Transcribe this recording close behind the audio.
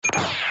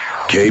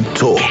Cape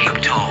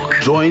Talk.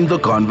 Join the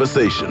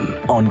conversation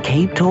on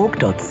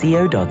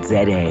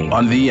capetalk.co.za,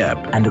 on the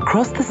app, and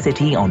across the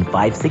city on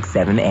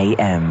 567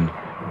 AM.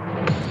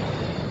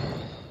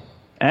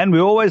 And we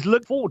always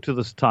look forward to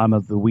this time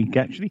of the week,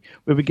 actually,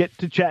 where we get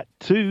to chat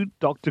to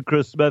Dr.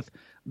 Chris Smith,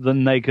 the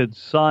naked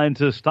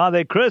scientist. Hi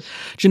there, Chris.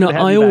 Do you know,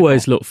 I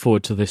always look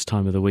forward to this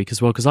time of the week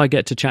as well, because I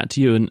get to chat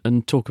to you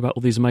and talk about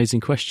all these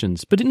amazing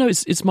questions. But,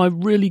 it's my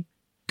really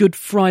good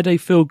Friday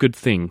feel-good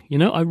thing.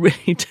 I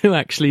really do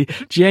actually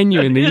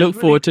genuinely look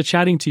forward to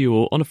chatting to you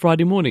all on a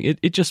Friday morning.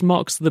 It just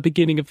marks the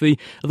beginning of the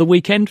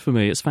weekend for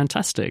me. It's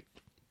fantastic.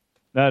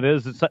 No, it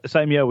is. It's the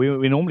same year.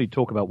 We normally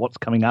talk about what's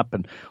coming up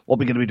and what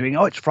we're going to be doing.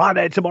 Oh, it's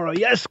Friday tomorrow.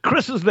 Yes,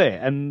 Chris is there.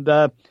 And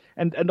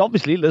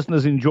obviously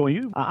listeners enjoy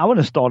you. I want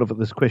to start off with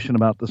this question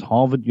about this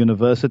Harvard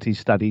University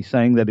study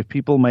saying that if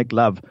people make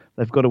love,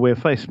 they've got to wear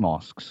face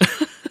masks.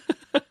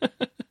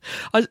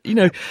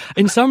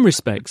 In some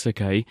respects,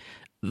 okay,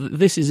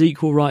 this is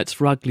equal rights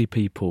for ugly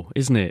people,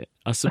 isn't it?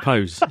 I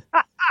suppose.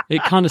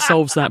 It kind of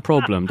solves that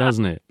problem,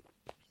 doesn't it?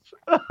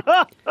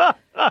 I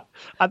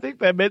think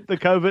they meant the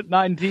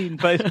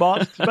COVID-19 face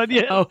masks, but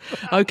yeah. Oh,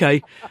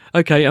 okay.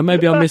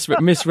 Maybe I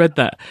misread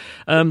that.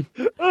 Well,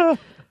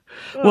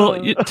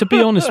 to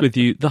be honest with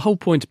you, the whole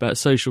point about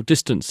social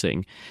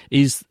distancing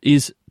is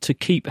to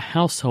keep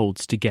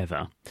households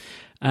together.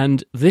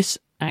 And this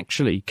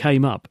actually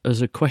came up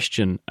as a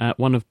question at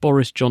one of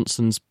Boris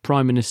Johnson's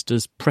Prime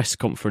Minister's press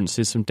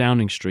conferences from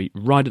Downing Street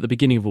right at the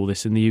beginning of all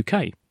this in the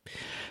UK.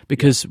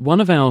 Because one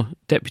of our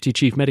Deputy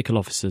Chief Medical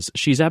Officers,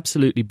 she's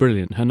absolutely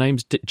brilliant. Her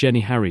name's Jenny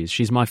Harries.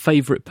 She's my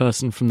favourite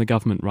person from the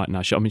government right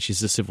now.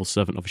 She's a civil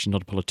servant, obviously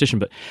not a politician,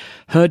 but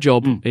her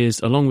job is,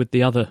 along with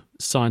the other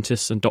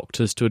scientists and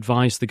doctors, to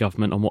advise the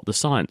government on what the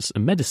science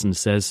and medicine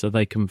says so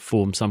they can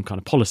form some kind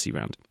of policy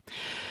around it.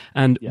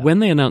 And when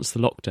they announced the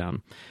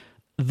lockdown,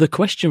 the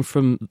question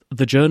from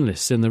the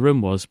journalists in the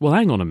room was, well,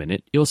 hang on a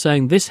minute, you're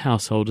saying this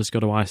household has got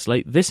to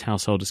isolate, this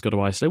household has got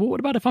to isolate. Well, what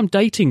about if I'm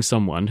dating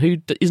someone who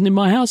isn't in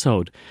my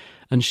household?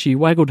 And she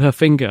waggled her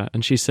finger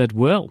and she said,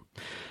 well,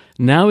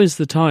 now is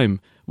the time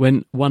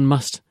when one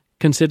must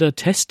consider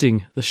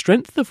testing the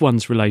strength of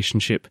one's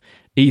relationship.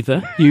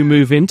 Either you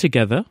move in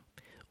together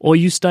or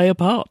you stay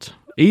apart.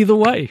 Either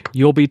way,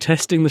 you'll be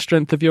testing the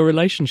strength of your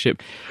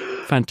relationship.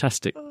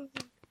 Fantastic.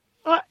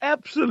 I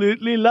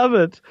absolutely love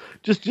it.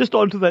 Just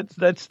onto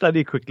that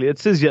study quickly. It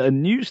says here, a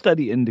new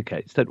study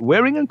indicates that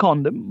wearing a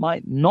condom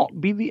might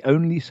not be the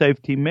only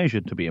safety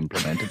measure to be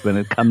implemented when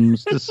it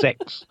comes to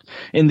sex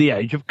in the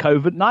age of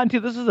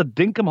COVID-19. This is a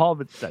Dinkum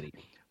Harvard study.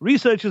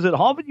 Researchers at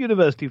Harvard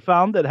University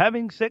found that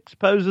having sex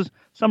poses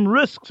some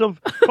risks of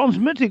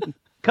transmitting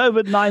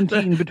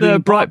COVID-19 between They're a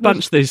bright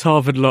partners. bunch, these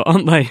Harvard lot,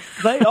 aren't they?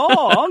 They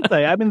are, aren't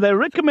they? I mean, they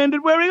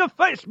recommended wearing a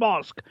face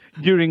mask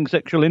during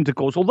sexual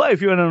intercourse, although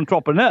if you're an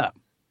entrepreneur,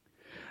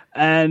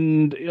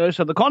 and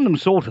so the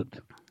condom's sorted.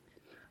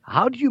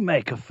 How do you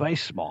make a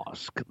face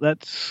mask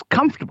that's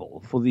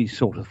comfortable for these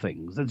sort of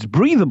things, that's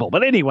breathable?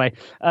 But anyway,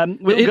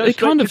 it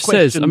kind of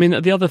says, I mean,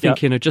 the other thing,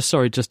 just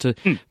to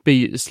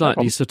be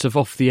slightly sort of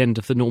off the end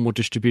of the normal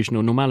distribution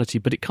or normality,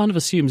 but it kind of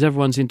assumes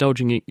everyone's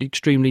indulging in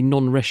extremely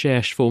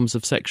non-recherche forms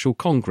of sexual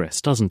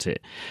congress, doesn't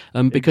it?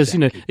 Because,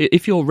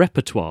 if your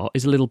repertoire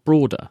is a little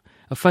broader,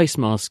 a face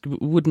mask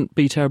wouldn't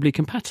be terribly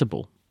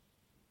compatible.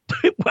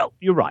 Well,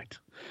 you're right.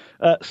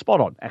 Spot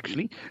on,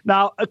 actually.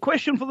 Now, a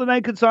question for the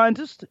naked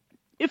scientist.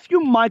 If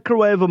you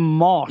microwave a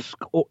mask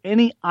or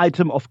any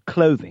item of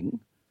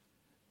clothing,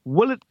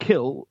 will it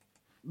kill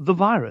the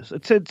virus?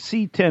 It said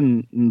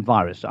C10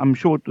 virus. I'm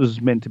sure it was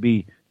meant to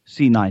be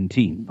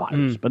C19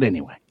 virus, but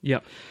anyway. Yeah.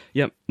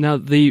 Now,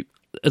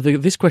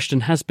 this question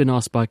has been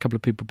asked by a couple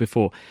of people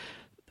before.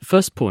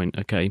 First point,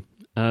 okay,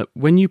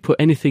 when you put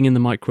anything in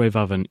the microwave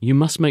oven, you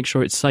must make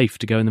sure it's safe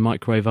to go in the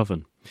microwave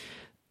oven.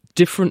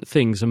 Different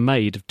things are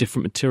made of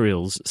different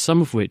materials, some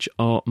of which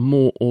are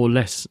more or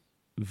less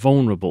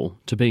vulnerable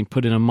to being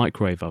put in a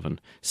microwave oven.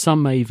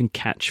 Some may even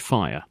catch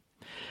fire.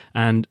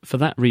 And for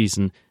that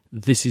reason,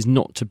 this is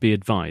not to be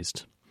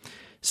advised.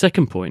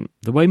 Second point,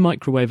 the way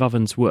microwave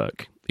ovens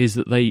work is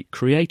that they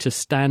create a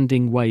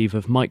standing wave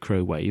of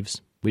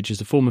microwaves, which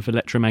is a form of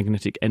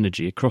electromagnetic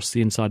energy across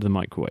the inside of the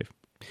microwave.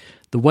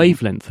 The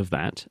wavelength of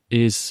that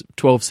is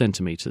 12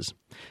 centimetres.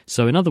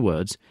 So in other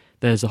words,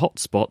 there's a hot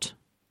spot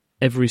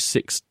every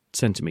 6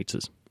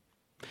 centimetres.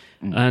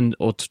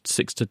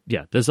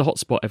 There's a hot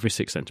spot every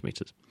 6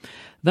 centimetres.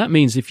 That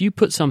means if you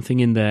put something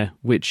in there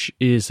which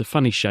is a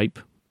funny shape,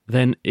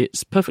 then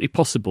it's perfectly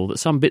possible that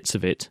some bits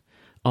of it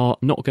are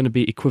not going to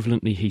be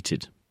equivalently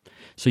heated.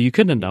 So you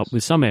could end up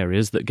with some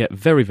areas that get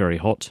very, very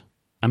hot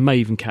and may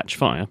even catch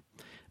fire,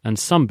 and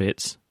some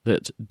bits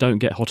that don't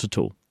get hot at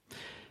all.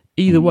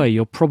 Either way,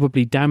 you're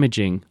probably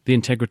damaging the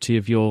integrity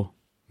of your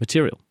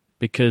material,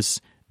 because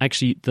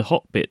actually the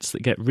hot bits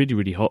that get really,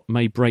 really hot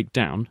may break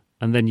down,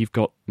 and then you've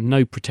got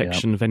no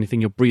protection of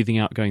anything you're breathing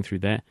out going through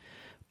there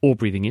or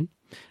breathing in.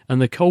 And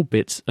the cold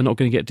bits are not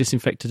going to get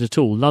disinfected at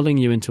all, lulling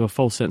you into a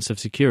false sense of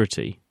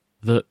security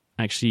that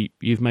actually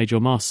you've made your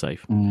mask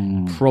safe.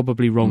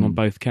 Probably wrong on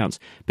both counts.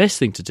 Best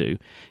thing to do,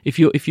 if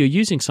you're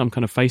using some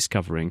kind of face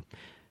covering,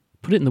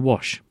 put it in the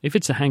wash. If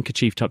it's a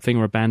handkerchief type thing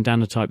or a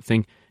bandana type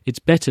thing, it's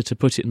better to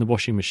put it in the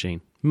washing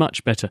machine.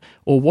 Much better.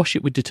 Or wash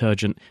it with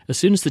detergent. As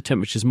soon as the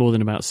temperature is more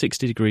than about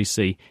 60 degrees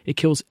C, it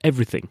kills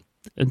everything.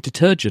 And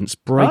detergents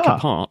break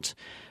apart.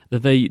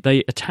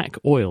 They attack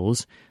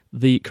oils.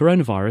 The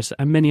coronavirus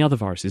and many other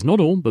viruses, not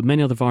all, but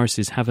many other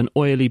viruses have an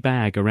oily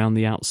bag around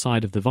the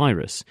outside of the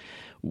virus,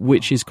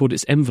 which is called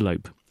its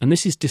envelope. And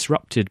this is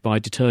disrupted by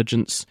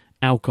detergents,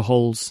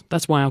 alcohols.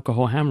 That's why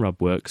alcohol hand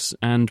rub works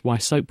and why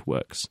soap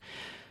works.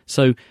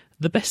 So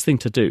the best thing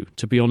to do,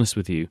 to be honest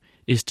with you,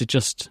 is to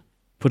just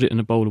put it in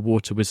a bowl of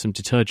water with some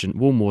detergent,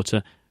 warm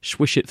water,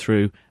 swish it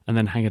through, and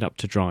then hang it up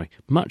to dry.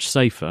 Much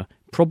safer,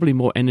 probably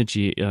more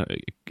energy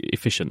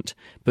efficient,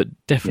 but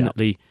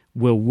definitely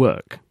will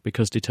work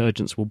because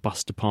detergents will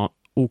bust apart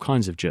all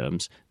kinds of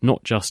germs,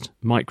 not just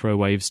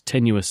microwaves,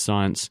 tenuous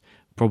science,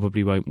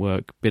 probably won't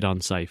work, bit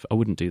unsafe. I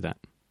wouldn't do that.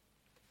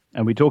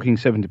 And we're talking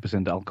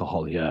 70%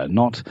 alcohol here,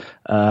 not,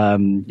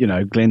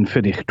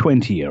 Glenfiddich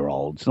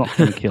 20-year-olds. Not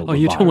going to kill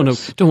the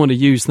virus. Don't want to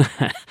use that.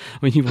 I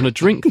mean, you want to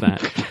drink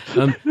that.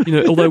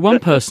 Although one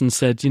person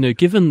said,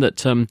 given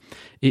that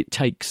it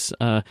takes,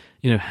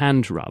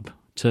 hand rub.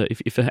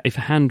 If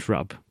a hand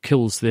rub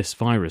kills this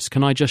virus,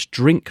 can I just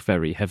drink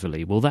very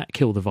heavily? Will that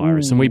kill the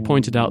virus? And we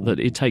pointed out that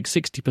it takes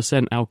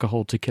 60%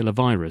 alcohol to kill a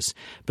virus,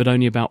 but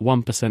only about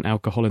 1%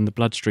 alcohol in the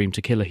bloodstream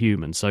to kill a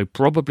human. So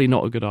probably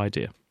not a good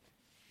idea.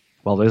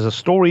 Well, there's a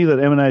story that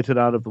emanated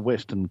out of the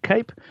Western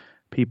Cape.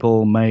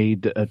 People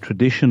made a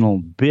traditional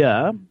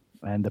beer,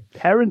 and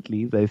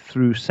apparently they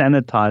threw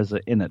sanitizer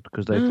in it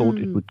because they thought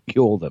it would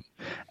cure them,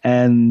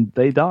 and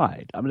they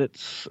died. I mean,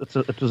 it's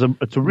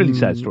a really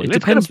sad story. It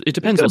depends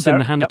what's in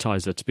the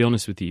sanitizer, to be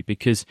honest with you,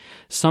 because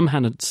some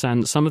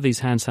of these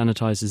hand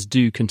sanitizers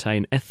do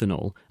contain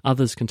ethanol,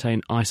 others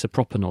contain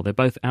isopropanol. They're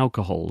both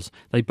alcohols.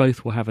 They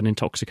both will have an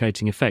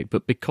intoxicating effect,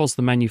 but because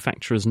the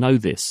manufacturers know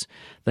this,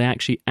 they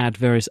actually add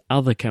various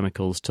other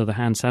chemicals to the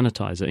hand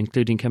sanitizer,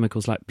 including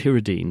chemicals like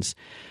pyridines,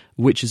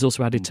 which is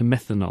also added to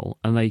methanol,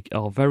 and they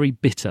are very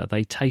bitter.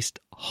 They taste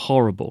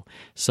horrible.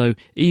 So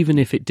even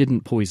if it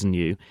didn't poison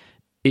you,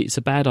 it's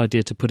a bad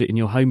idea to put it in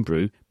your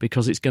homebrew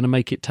because it's going to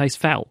make it taste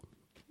foul.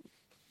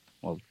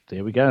 Well,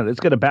 there we go.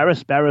 Let's go to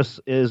Barris. Barris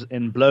is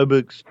in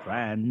Blouberg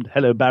Strand.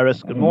 Hello,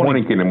 Barris. Good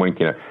morning. Morning,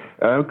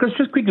 Kina. Chris,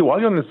 just quickly, while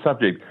you're on the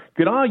subject,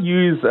 could I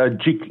use a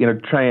jig in a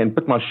tray and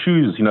put my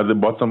shoes, the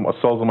bottom or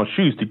soles of my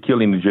shoes to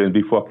kill any germs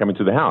before I come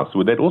into the house?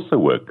 Would that also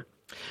work?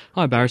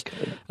 Hi, Barris.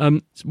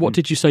 What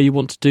did you say you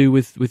want to do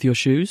with your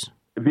shoes?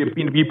 If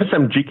you put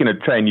some jig in a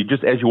tray and you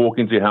just, as you walk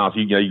into your house,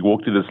 you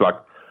walk to this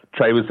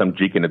tray with some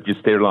jig in it,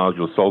 just sterilize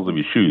your soles of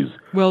your shoes.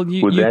 Well,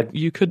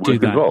 you could do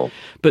that. Well?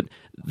 But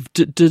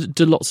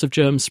do lots of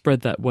germs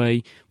spread that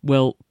way?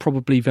 Well,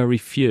 probably very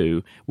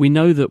few. We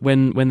know that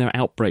when there are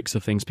outbreaks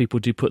of things, people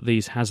do put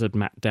these hazard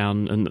map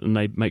down and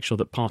they make sure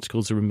that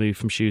particles are removed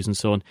from shoes and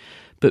so on.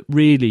 But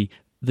really,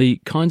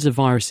 the kinds of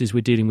viruses we're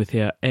dealing with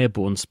here are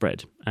airborne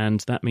spread, and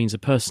that means a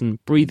person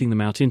breathing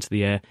them out into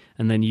the air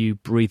and then you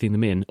breathing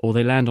them in, or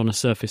they land on a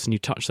surface and you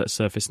touch that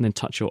surface and then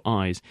touch your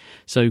eyes.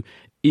 So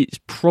it's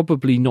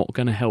probably not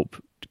going to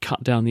help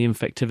cut down the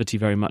infectivity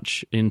very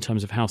much in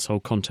terms of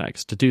household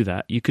contacts to do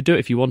that. You could do it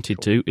if you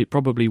wanted to. It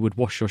probably would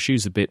wash your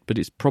shoes a bit, but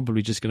it's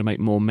probably just going to make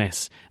more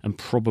mess and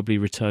probably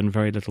return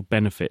very little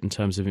benefit in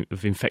terms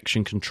of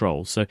infection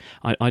control. So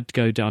I'd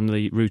go down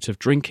the route of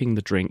drinking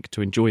the drink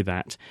to enjoy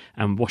that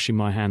and washing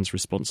my hands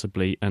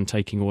responsibly and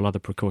taking all other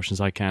precautions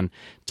I can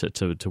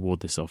to ward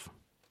this off.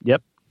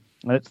 Yep.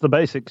 It's the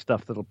basic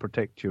stuff that'll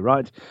protect you,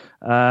 right?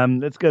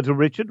 Let's go to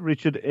Richard.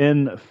 Richard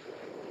in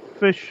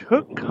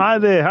Fishhook. Hi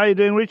there. How are you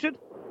doing, Richard?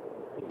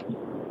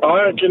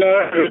 Hi,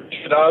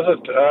 how's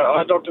it?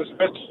 Hi, Dr.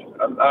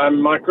 Smith.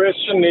 My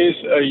question is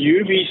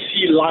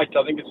UVC light.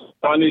 I think it's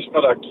a Chinese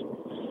product.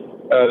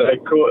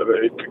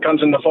 It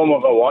comes in the form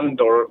of a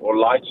wand or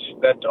lights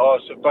that are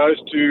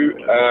supposed to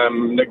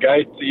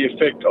negate the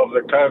effect of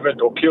the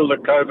COVID or kill the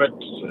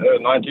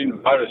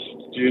COVID-19 virus.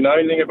 Do you know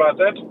anything about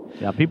that?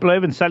 Yeah, people are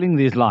even selling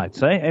these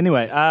lights, eh?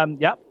 Anyway,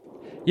 yeah.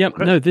 Yep,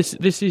 no,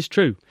 this is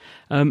true.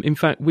 In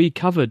fact, we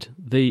covered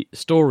the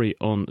story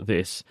on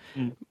this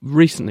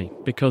recently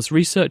because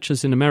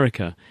researchers in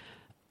America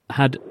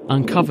had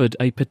uncovered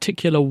a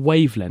particular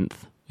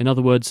wavelength, in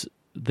other words,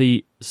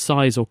 the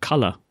size or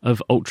colour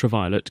of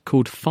ultraviolet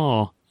called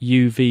far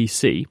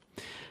UVC,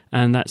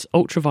 and that's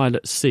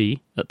ultraviolet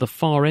C at the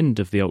far end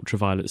of the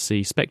ultraviolet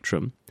C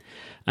spectrum.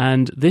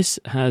 And this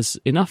has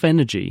enough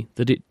energy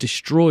that it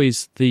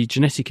destroys the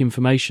genetic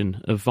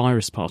information of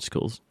virus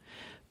particles,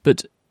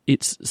 but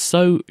it's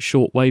so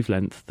short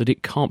wavelength that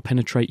it can't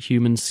penetrate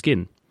human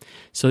skin.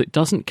 So it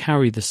doesn't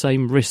carry the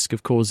same risk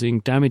of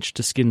causing damage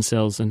to skin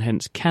cells and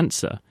hence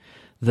cancer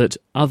that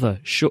other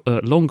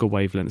longer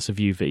wavelengths of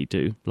UV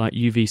do, like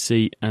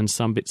UVC and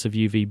some bits of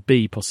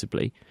UVB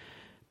possibly.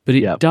 But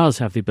it does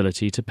have the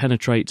ability to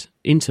penetrate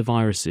into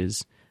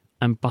viruses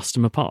and bust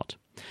them apart.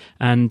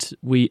 And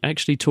we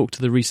actually talked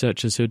to the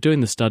researchers who are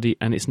doing the study,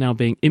 and it's now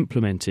being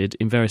implemented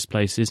in various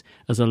places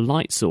as a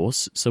light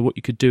source. So what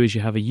you could do is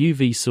you have a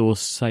UV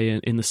source, say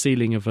in the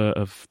ceiling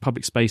of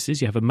public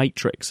spaces. You have a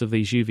matrix of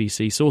these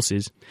UVC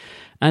sources.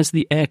 As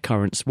the air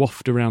currents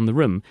waft around the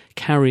room,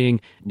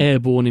 carrying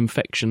airborne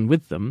infection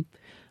with them,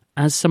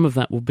 as some of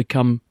that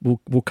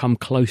will come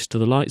close to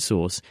the light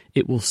source,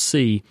 it will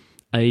see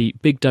a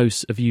big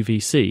dose of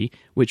UVC,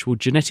 which will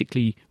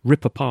genetically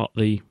rip apart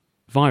the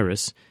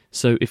virus.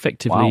 So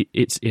effectively,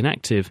 it's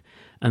inactive.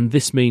 And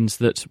this means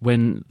that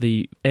when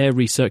the air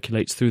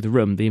recirculates through the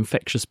room, the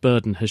infectious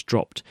burden has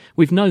dropped.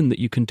 We've known that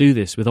you can do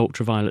this with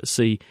ultraviolet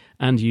C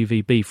and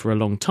UVB for a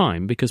long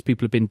time because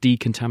people have been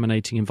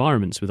decontaminating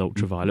environments with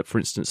ultraviolet. For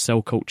instance,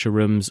 cell culture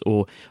rooms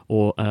or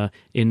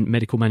in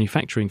medical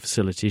manufacturing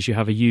facilities, you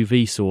have a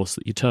UV source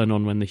that you turn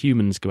on when the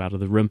humans go out of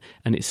the room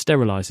and it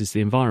sterilises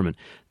the environment.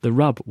 The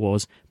rub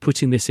was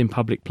putting this in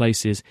public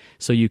places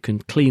so you can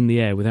clean the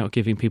air without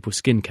giving people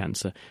skin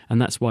cancer.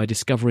 And that's why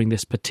discovering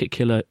this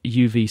particular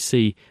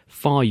UVC,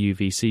 far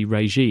UVC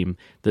regime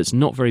that's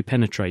not very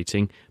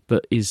penetrating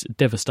but is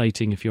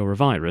devastating if you're a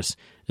virus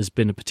has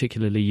been a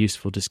particularly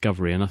useful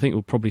discovery. And I think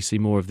we'll probably see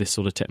more of this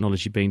sort of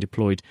technology being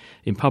deployed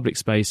in public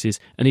spaces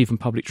and even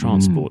public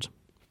transport.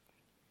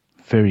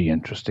 Very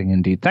interesting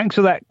indeed. Thanks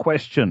for that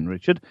question,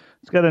 Richard.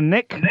 Let's go to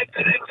Nick.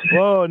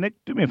 Whoa, Nick,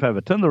 do me a favour.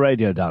 Turn the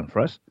radio down for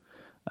us.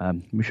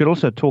 We should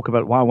also talk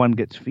about why one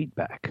gets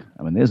feedback.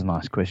 I mean, there's a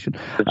nice question.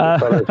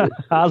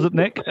 How's it,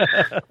 Nick?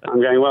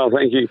 I'm going well,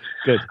 thank you.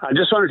 Good. I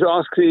just wanted to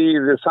ask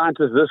the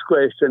scientist this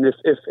question.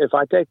 If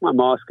I take my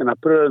mask and I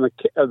put it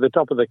on the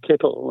top of the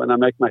kettle when I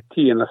make my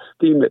tea and I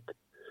steam it,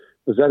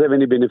 does that have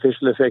any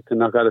beneficial effect and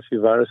knock out a few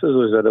viruses,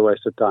 or is that a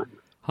waste of time?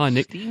 Hi,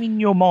 Nick. Steaming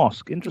your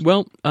mask. Interesting.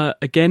 Well,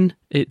 again,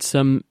 it's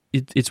one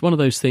of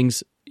those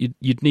things.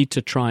 You'd need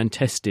to try and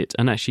test it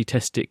and actually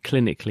test it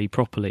clinically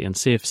properly and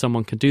see if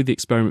someone can do the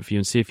experiment for you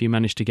and see if you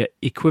manage to get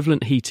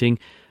equivalent heating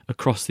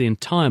across the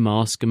entire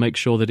mask and make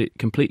sure that it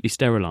completely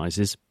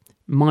sterilises.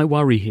 My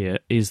worry here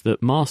is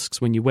that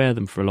masks, when you wear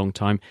them for a long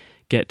time,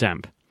 get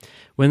damp.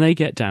 When they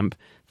get damp,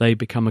 they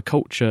become a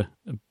culture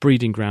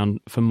breeding ground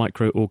for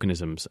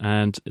microorganisms,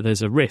 and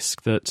there's a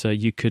risk that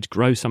you could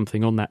grow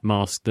something on that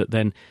mask that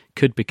then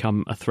could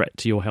become a threat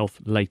to your health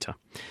later.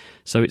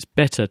 So it's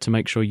better to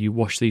make sure you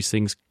wash these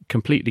things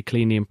completely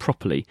cleanly and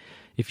properly.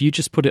 If you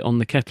just put it on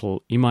the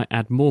kettle, you might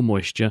add more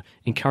moisture,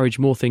 encourage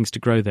more things to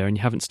grow there, and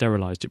you haven't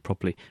sterilised it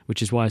properly,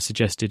 which is why I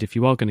suggested if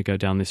you are going to go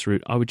down this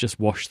route, I would just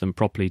wash them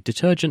properly.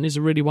 Detergent is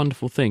a really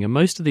wonderful thing, and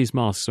most of these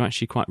masks are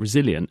actually quite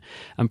resilient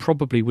and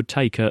probably would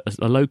take a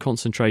low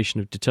concentration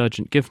of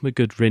detergent, give them a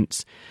good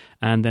rinse,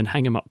 and then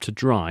hang them up to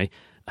dry,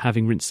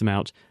 having rinsed them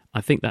out.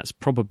 I think that's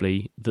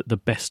probably the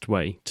best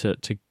way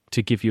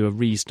to give you a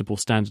reasonable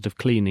standard of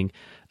cleaning,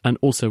 and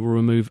also will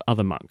remove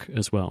other muck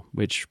as well,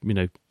 which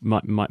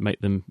might make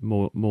them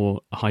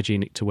more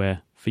hygienic to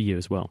wear for you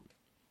as well.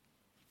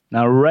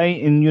 Now, Ray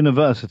in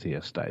University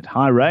Estate.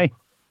 Hi, Ray.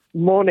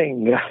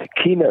 Morning,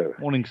 Kino.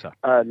 Morning, sir.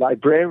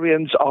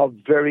 Librarians are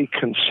very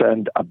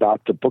concerned about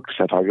the books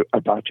that are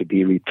about to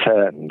be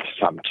returned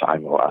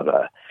sometime or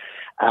other,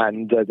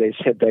 and they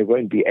said they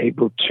won't be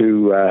able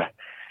to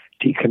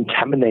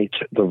decontaminate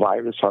the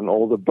virus on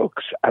all the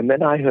books. And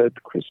then I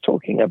heard Chris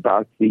talking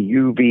about the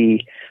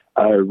UV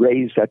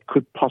rays that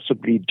could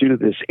possibly do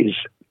this.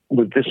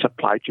 Would this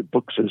apply to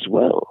books as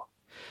well?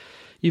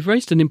 You've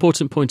raised an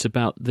important point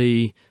about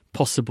the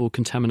possible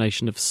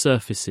contamination of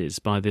surfaces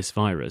by this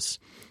virus,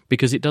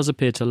 because it does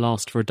appear to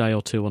last for a day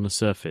or two on a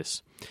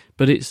surface.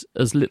 But it's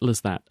as little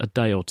as that, a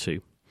day or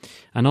two.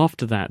 And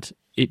after that,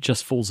 it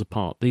just falls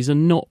apart. These are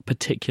not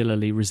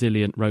particularly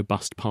resilient,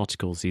 robust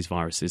particles, these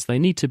viruses. They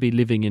need to be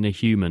living in a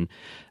human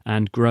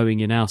and growing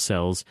in our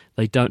cells.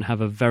 They don't have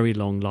a very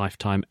long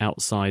lifetime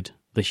outside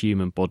the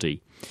human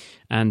body.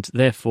 And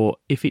therefore,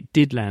 if it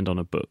did land on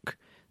a book,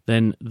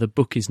 then the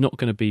book is not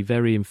going to be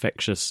very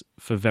infectious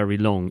for very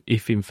long,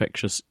 if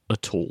infectious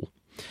at all.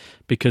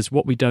 Because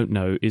what we don't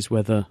know is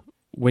whether,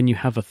 when you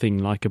have a thing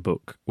like a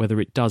book, whether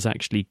it does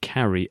actually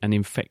carry an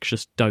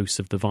infectious dose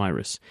of the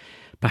virus.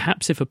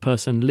 Perhaps if a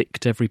person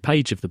licked every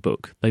page of the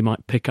book, they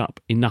might pick up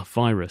enough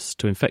virus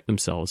to infect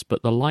themselves.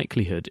 But the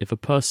likelihood, if a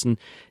person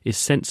is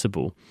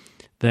sensible,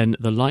 then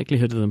the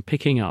likelihood of them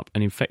picking up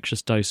an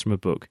infectious dose from a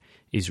book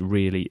is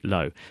really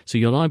low. So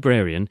your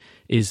librarian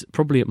is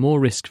probably at more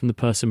risk from the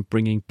person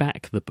bringing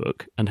back the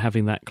book and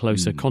having that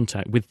closer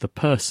contact with the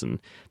person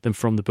than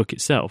from the book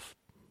itself.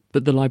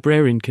 But the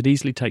librarian could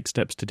easily take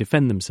steps to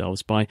defend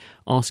themselves by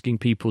asking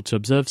people to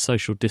observe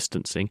social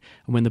distancing,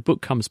 and when the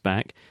book comes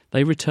back,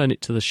 they return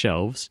it to the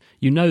shelves.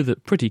 You know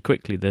that pretty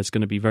quickly there's going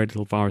to be very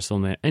little virus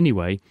on there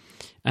anyway,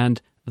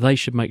 and they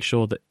should make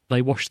sure that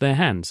they wash their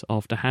hands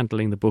after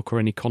handling the book or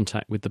any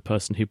contact with the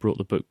person who brought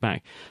the book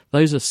back.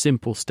 Those are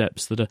simple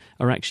steps that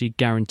are actually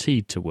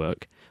guaranteed to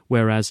work,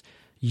 whereas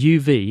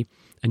UV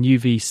and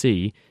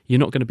UVC, you're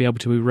not going to be able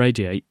to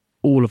irradiate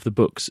all of the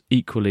books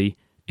equally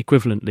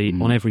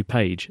equivalently on every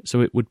page.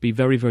 So it would be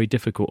very, very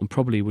difficult and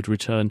probably would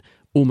return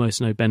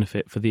almost no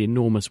benefit for the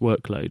enormous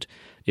workload.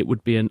 It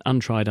would be an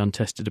untried,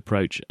 untested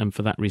approach, and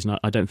for that reason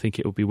I don't think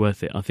it would be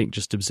worth it. I think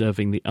just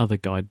observing the other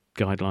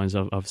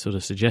guidelines I've sort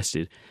of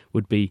suggested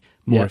would be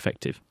more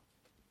effective.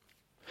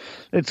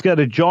 Let's go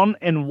to John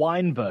in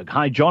Weinberg.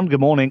 Hi, John. Good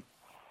morning.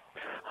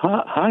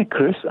 Hi,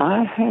 Chris.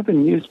 I have a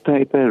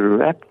newspaper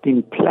wrapped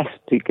in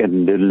plastic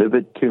and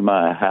delivered to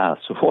my house.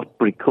 What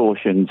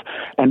precautions?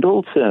 And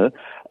also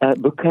a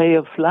bouquet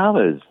of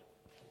flowers.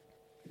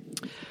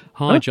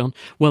 Hi, John.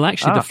 Well,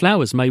 actually, the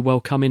flowers may well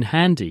come in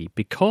handy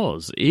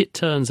because it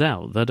turns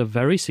out that a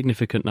very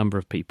significant number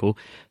of people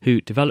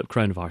who develop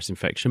coronavirus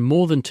infection,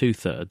 more than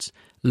 2/3,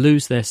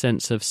 lose their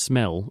sense of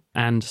smell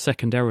and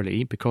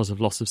secondarily, because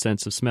of loss of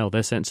sense of smell,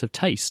 their sense of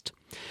taste.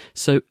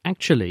 So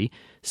actually,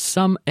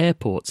 some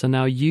airports are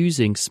now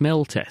using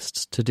smell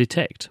tests to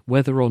detect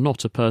whether or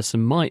not a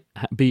person might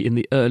be in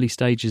the early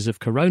stages of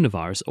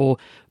coronavirus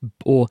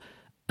or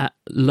at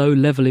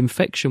low-level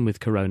infection with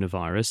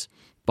coronavirus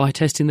by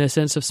testing their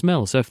sense of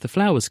smell. So if the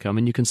flowers come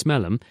and you can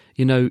smell them,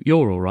 you know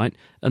you're all right,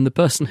 and the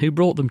person who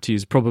brought them to you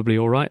is probably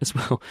all right as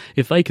well,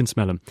 if they can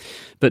smell them.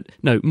 But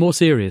no, more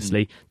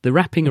seriously, the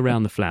wrapping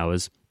around the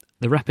flowers,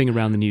 the wrapping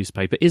around the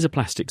newspaper is a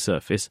plastic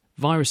surface.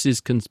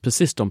 Viruses can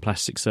persist on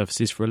plastic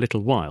surfaces for a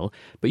little while,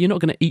 but you're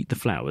not going to eat the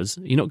flowers.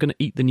 You're not going to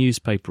eat the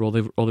newspaper or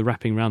the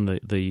wrapping around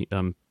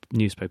the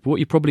newspaper. What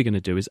you're probably going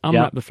to do is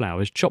unwrap the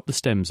flowers, chop the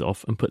stems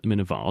off and put them in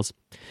a vase.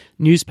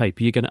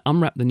 Newspaper, you're going to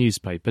unwrap the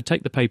newspaper,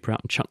 take the paper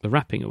out and chuck the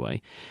wrapping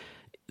away.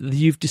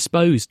 You've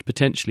disposed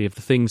potentially of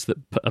the things that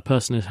a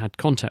person has had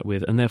contact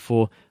with and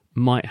therefore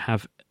might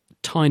have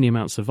tiny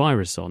amounts of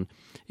virus on.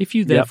 If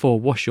you therefore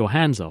wash your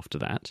hands after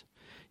that,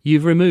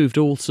 you've removed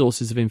all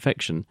sources of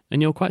infection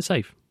and you're quite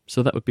safe.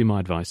 So that would be my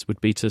advice,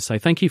 would be to say,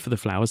 thank you for the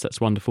flowers, that's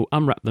wonderful,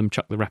 unwrap them,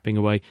 chuck the wrapping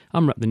away,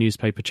 unwrap the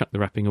newspaper, chuck the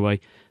wrapping away,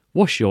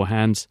 wash your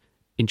hands,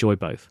 enjoy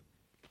both.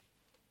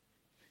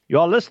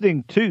 You're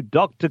listening to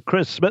Dr.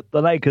 Chris Smith,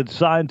 the Naked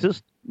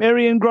Scientist.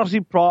 Mary in Grassy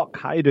Park.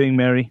 How are you doing,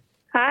 Mary?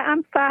 Hi,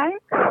 I'm fine.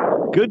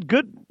 Good,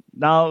 good.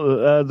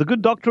 Now, the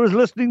good doctor is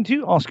listening to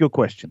you. Ask your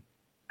question.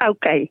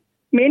 Okay.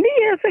 Many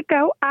years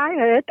ago, I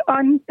heard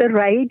on the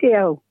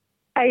radio,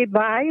 a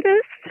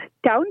virus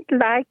don't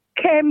like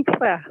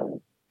camphor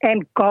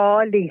and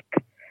garlic.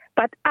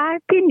 But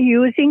I've been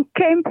using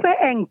camphor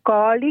and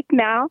garlic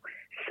now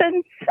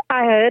since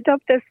I heard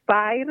of this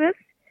virus.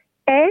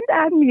 And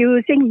I'm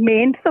using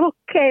menthol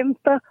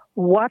camphor,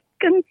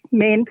 Watkins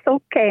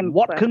menthol camphor.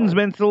 Watkins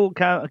menthol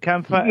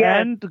camphor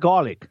and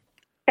garlic.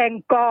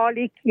 And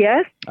garlic,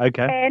 yes.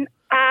 Okay. And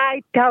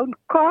I don't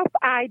cough,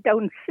 I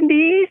don't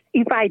sneeze.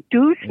 If I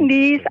do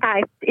sneeze,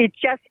 it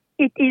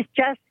is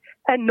just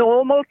a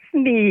normal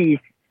sneeze.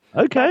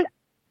 Okay. But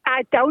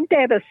I don't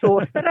have a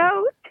sore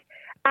throat.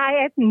 I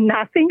have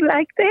nothing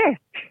like that.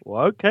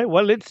 Well, okay,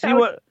 well, let's see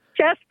what...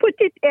 Just put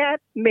it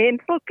at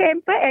menthol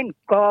camphor and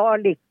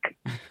garlic.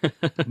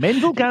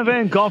 Menthol camphor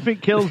and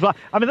garlic kills.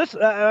 I mean,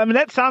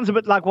 that sounds a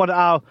bit like what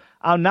our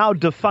now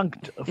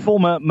defunct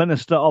former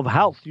Minister of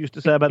Health used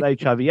to say about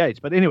HIV/AIDS.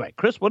 But anyway,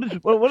 Chris, what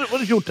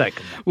is your take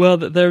on that? Well,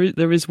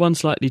 there is one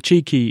slightly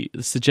cheeky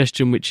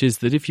suggestion, which is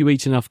that if you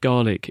eat enough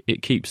garlic,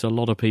 it keeps a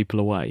lot of people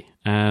away.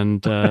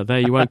 And there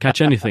you won't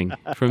catch anything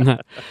from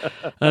that.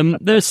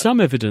 There's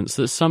some evidence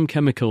that some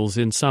chemicals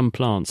in some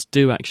plants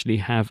do actually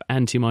have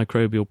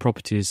antimicrobial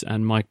properties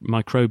and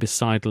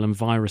microbicidal and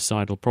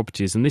virucidal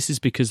properties. And this is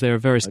because there are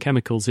various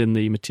chemicals in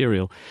the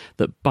material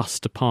that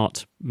bust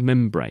apart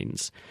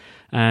membranes.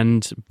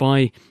 And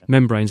by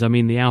membranes, I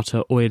mean the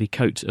outer oily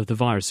coat of the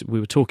virus. We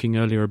were talking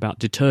earlier about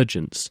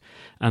detergents,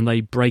 and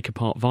they break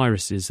apart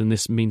viruses, and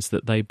this means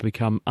that they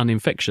become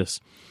uninfectious.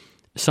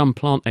 Some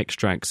plant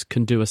extracts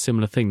can do a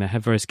similar thing. They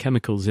have various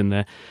chemicals in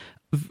there.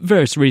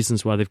 Various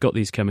reasons why they've got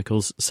these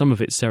chemicals. Some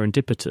of it's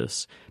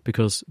serendipitous,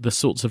 because the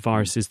sorts of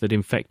viruses that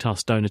infect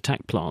us don't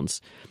attack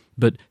plants,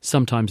 but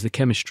sometimes the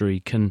chemistry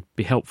can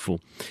be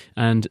helpful.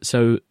 And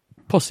so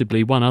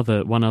possibly one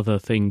other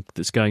thing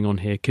that's going on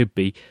here could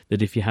be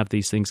that if you have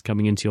these things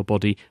coming into your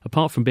body,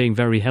 apart from being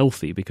very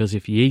healthy, because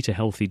if you eat a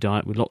healthy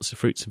diet with lots of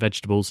fruits and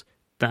vegetables,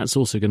 that's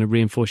also going to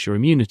reinforce your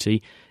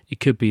immunity.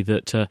 It could be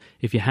that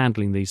if you're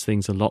handling these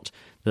things a lot,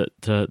 that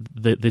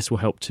this will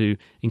help to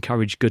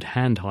encourage good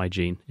hand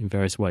hygiene in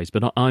various ways.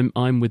 But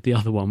I'm with the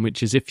other one,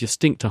 which is if you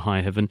stink to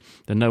high heaven,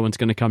 then no one's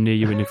going to come near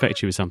you and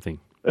infect you with something.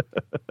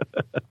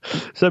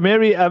 So,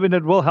 Mary, I mean,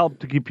 it will help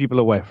to keep people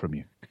away from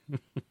you.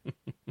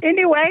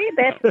 Anyway,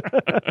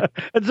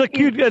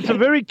 it's a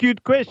very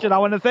cute question. I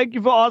want to thank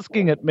you for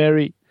asking it,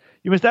 Mary.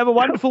 You must have a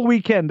wonderful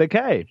weekend,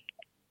 okay?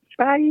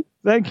 Bye.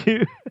 Thank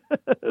you.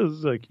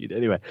 So cute.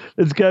 Anyway,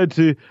 let's go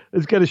to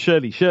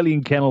Shirley. Shirley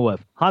in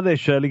Kenilworth. Hi there,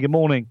 Shirley. Good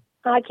morning.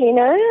 Hi,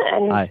 Gino,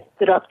 and Hi.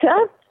 the doctor.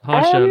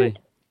 Hi, Shirley.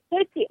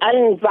 Totally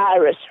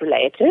unvirus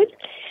related.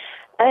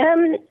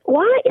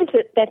 Why is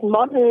it that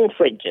modern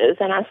fridges,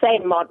 and I say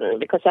modern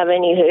because I've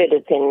only heard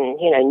it in,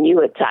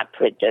 newer type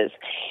fridges,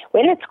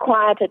 when it's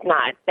quiet at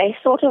night, they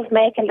sort of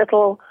make a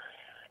little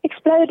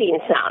exploding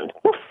sound,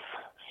 poof,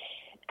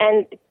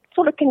 and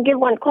sort of can give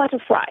one quite a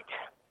fright.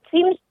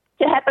 seems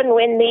to happen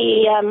when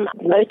the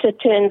motor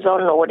turns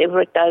on or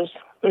whatever it does.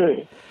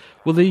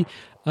 Well,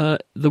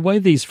 the way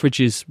these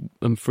fridges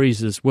and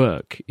freezers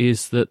work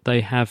is that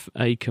they have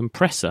a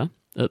compressor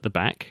at the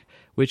back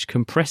which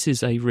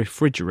compresses a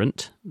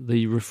refrigerant.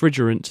 The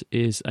refrigerant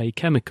is a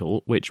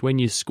chemical which, when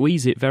you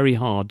squeeze it very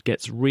hard,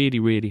 gets really,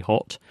 really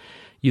hot.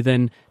 You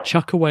then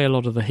chuck away a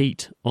lot of the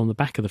heat on the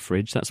back of the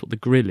fridge. That's what the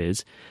grill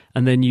is.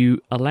 And then you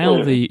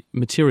allow the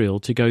material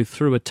to go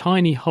through a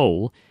tiny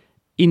hole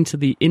into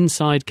the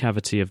inside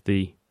cavity of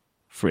the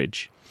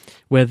fridge,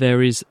 where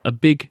there is a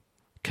big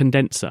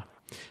condenser.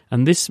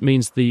 And this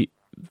means the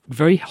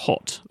very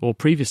hot, or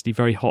previously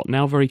very hot,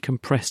 now very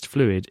compressed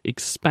fluid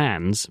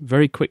expands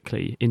very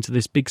quickly into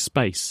this big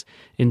space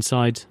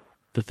inside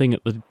the thing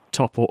at the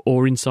top,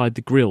 or inside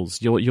the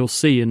grills. You'll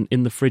see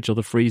in the fridge or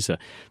the freezer,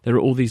 there are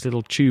all these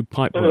little tube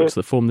pipeworks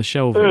that form the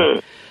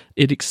shelving.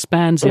 It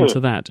expands into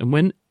that. And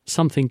when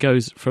something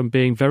goes from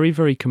being very,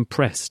 very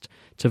compressed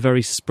to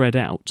very spread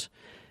out,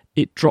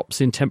 it drops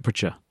in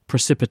temperature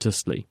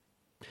precipitously.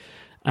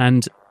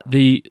 And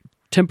the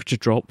temperature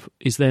drop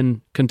is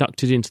then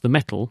conducted into the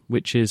metal,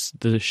 which is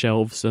the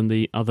shelves and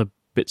the other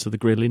bits of the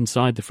grill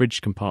inside the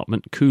fridge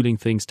compartment, cooling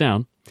things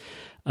down.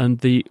 And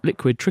the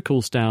liquid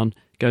trickles down,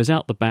 goes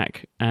out the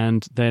back,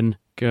 and then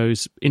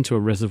goes into a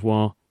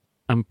reservoir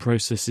and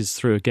processes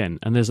through again.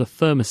 And there's a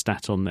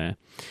thermostat on there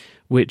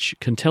which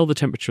can tell the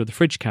temperature of the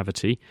fridge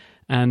cavity.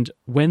 And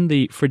when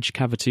the fridge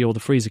cavity or the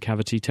freezer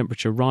cavity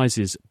temperature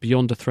rises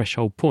beyond a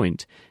threshold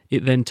point,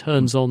 it then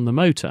turns on the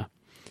motor.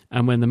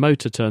 And when the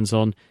motor turns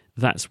on,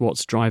 that's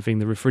what's driving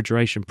the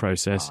refrigeration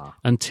process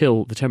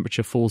until the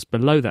temperature falls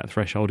below that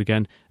threshold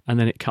again, and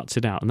then it cuts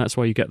it out. And that's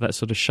why you get that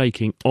sort of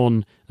shaking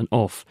on and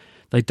off.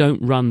 They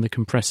don't run the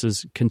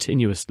compressors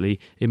continuously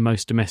in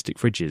most domestic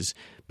fridges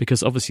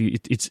because obviously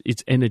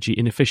it's energy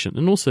inefficient.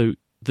 And also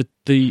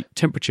the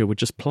temperature would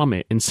just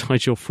plummet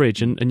inside your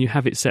fridge, and you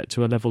have it set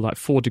to a level like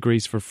 4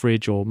 degrees for a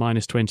fridge or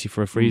minus 20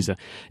 for a freezer.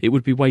 It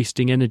would be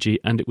wasting energy,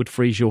 and it would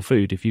freeze your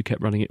food if you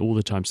kept running it all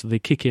the time. So they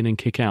kick in and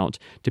kick out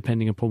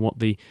depending upon what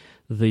the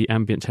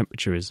ambient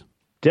temperature is.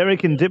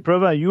 Derek in Dip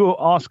River, you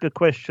ask a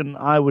question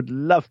I would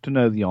love to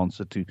know the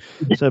answer to.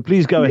 So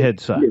please go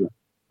ahead, sir.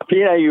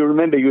 Peter, you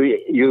remember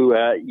you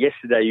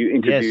yesterday you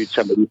interviewed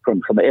somebody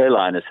from the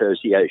Airline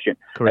Association,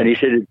 and he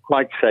said it's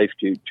quite safe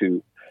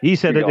to. He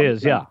said it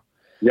is, yeah.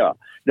 Yeah.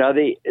 Now,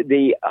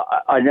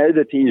 I know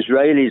that the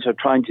Israelis are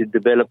trying to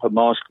develop a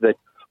mask that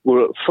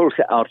will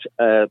filter out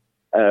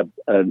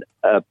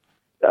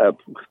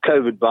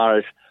COVID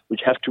virus,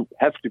 which have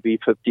to be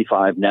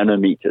 55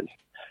 nanometers.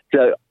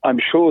 So I'm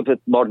sure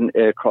that modern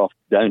aircraft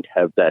don't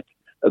have that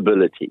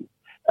ability.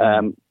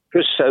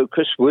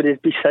 Chris, would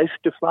it be safe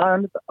to fly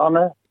on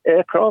an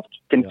aircraft?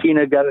 Can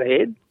Kino go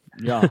ahead?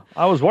 Yeah,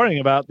 I was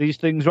worrying about these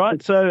things,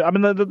 right? So, I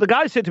mean, the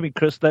guy said to me,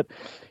 Chris, that,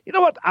 you know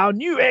what, our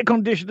new air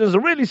conditioners are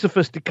really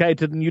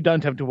sophisticated and you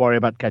don't have to worry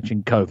about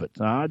catching COVID.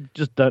 So I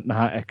just don't know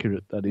how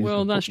accurate that is.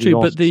 Well, that's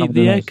true, but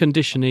the air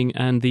conditioning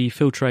and the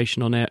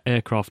filtration on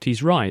aircraft,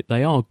 he's right.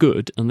 They are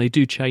good and they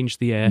do change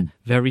the air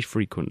very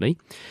frequently.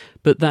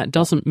 But that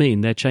doesn't mean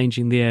they're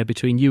changing the air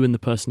between you and the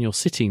person you're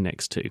sitting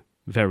next to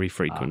very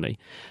frequently.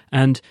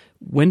 And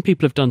when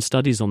people have done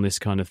studies on this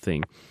kind of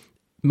thing,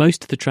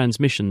 most of the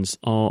transmissions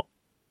are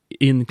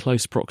in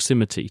close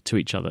proximity to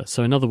each other.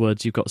 So in other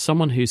words, you've got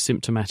someone who's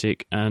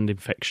symptomatic and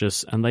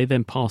infectious, and they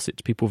then pass it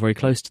to people very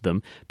close to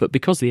them. But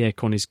because the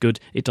aircon is good,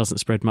 it doesn't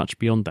spread much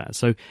beyond that.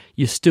 So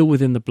you're still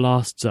within the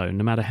blast zone,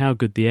 no matter how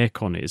good the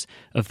aircon is,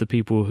 of the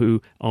people who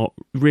are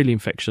really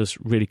infectious,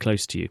 really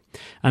close to you.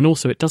 And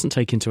also, it doesn't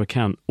take into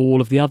account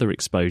all of the other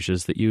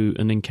exposures that you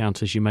and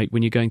encounters you make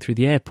when you're going through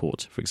the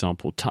airport, for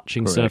example,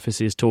 touching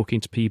surfaces,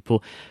 talking to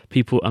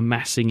people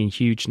amassing in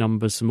huge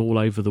numbers from all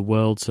over the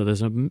world. So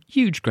there's a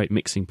huge, great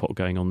mixing pot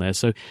going on there.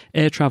 So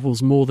air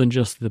travel's more than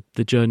just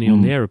the journey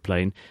on the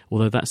aeroplane,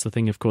 although that's the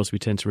thing, of course, we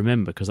tend to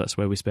remember because that's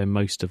where we spend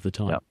most of the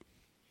time. Yep.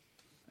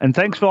 And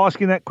thanks for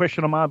asking that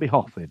question on my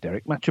behalf there,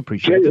 Derek. Much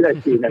appreciated.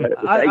 Thank you very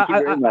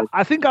much.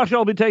 I think I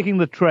shall be taking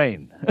the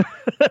train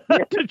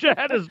to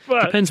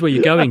Johannesburg. Depends where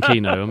you're going,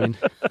 Kino. I mean,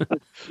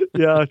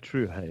 yeah,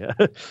 true. Hey,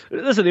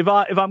 listen, if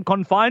I'm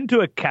confined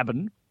to a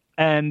cabin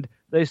and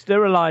they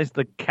sterilize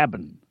the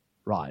cabin,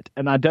 right,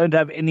 and I don't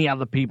have any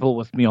other people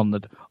with me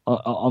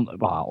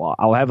well,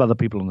 I'll have other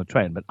people on the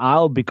train, but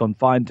I'll be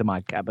confined to my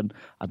cabin.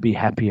 I'd be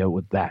happier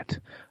with that,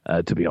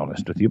 to be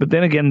honest with you. But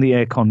then again, the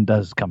aircon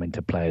does come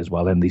into play as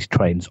well, and these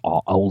trains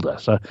are older.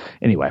 So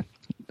anyway,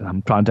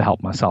 I'm trying to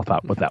help myself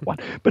out with that one.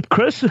 But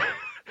Chris,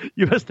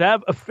 you must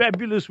have a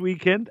fabulous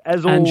weekend,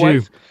 as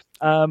always.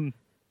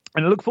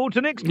 And I look forward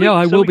to next week. Yeah,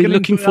 I will be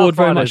looking forward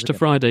very much to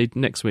Friday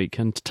next week.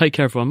 And take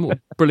care, everyone.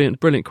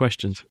 Brilliant questions.